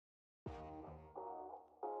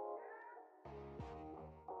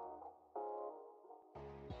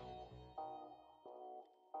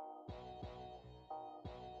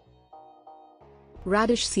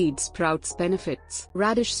Radish seed sprouts benefits.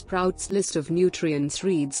 Radish sprouts list of nutrients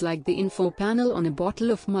reads like the info panel on a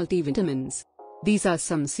bottle of multivitamins. These are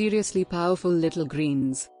some seriously powerful little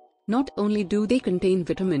greens. Not only do they contain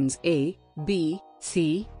vitamins A, B,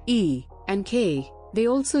 C, E, and K, they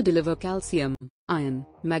also deliver calcium, iron,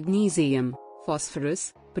 magnesium,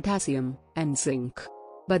 phosphorus, potassium, and zinc.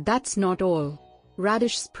 But that's not all.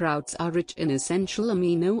 Radish sprouts are rich in essential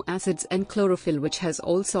amino acids and chlorophyll, which has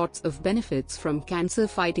all sorts of benefits from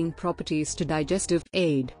cancer-fighting properties to digestive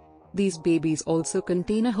aid. These babies also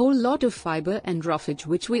contain a whole lot of fiber and roughage,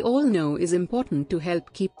 which we all know is important to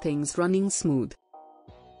help keep things running smooth.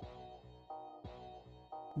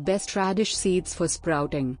 Best radish seeds for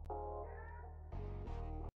sprouting.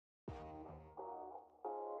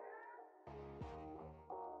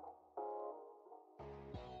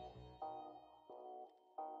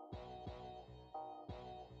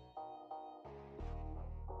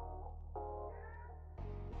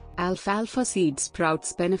 Alfalfa seed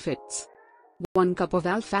sprouts benefits. 1 cup of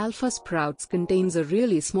alfalfa sprouts contains a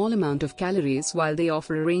really small amount of calories, while they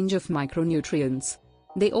offer a range of micronutrients.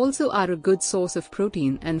 They also are a good source of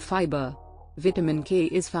protein and fiber. Vitamin K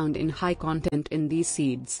is found in high content in these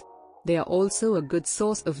seeds. They are also a good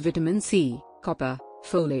source of vitamin C, copper,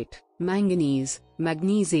 folate, manganese,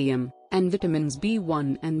 magnesium, and vitamins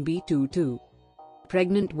B1 and B2 too.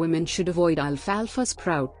 Pregnant women should avoid alfalfa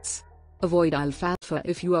sprouts. Avoid alfalfa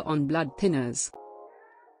if you are on blood thinners.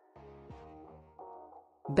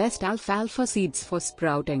 Best alfalfa seeds for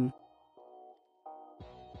sprouting.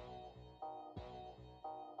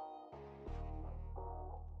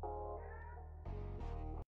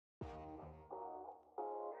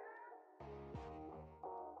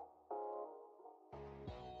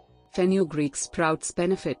 Fenugreek sprouts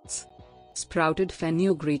benefits. Sprouted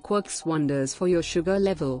fenugreek works wonders for your sugar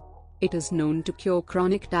level. It is known to cure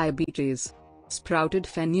chronic diabetes. Sprouted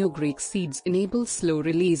fenugreek seeds enable slow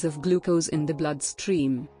release of glucose in the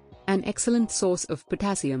bloodstream. An excellent source of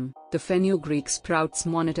potassium, the fenugreek sprouts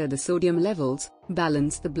monitor the sodium levels,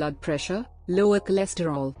 balance the blood pressure, lower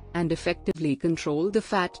cholesterol, and effectively control the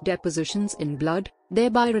fat depositions in blood,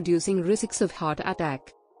 thereby reducing risks of heart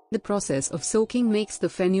attack. The process of soaking makes the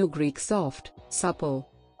fenugreek soft, supple.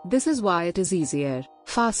 This is why it is easier,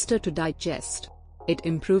 faster to digest. It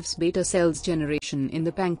improves beta cells generation in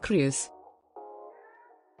the pancreas.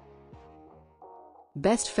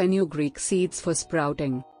 Best fenugreek seeds for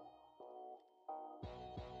sprouting.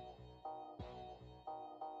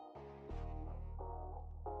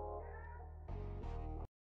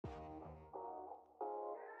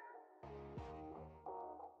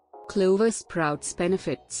 Clover sprouts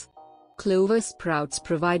benefits. Clover sprouts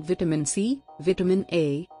provide vitamin C, vitamin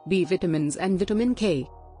A, B vitamins and vitamin K.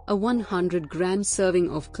 A 100-gram serving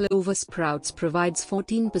of clover sprouts provides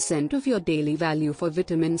 14% of your daily value for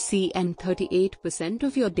vitamin C and 38%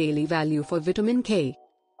 of your daily value for vitamin K.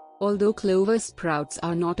 Although clover sprouts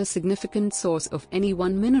are not a significant source of any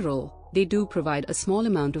one mineral, they do provide a small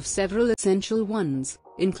amount of several essential ones,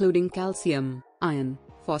 including calcium, iron,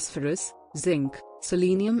 phosphorus, zinc,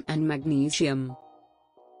 selenium and magnesium.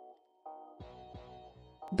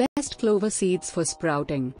 Best clover seeds for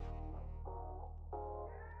sprouting.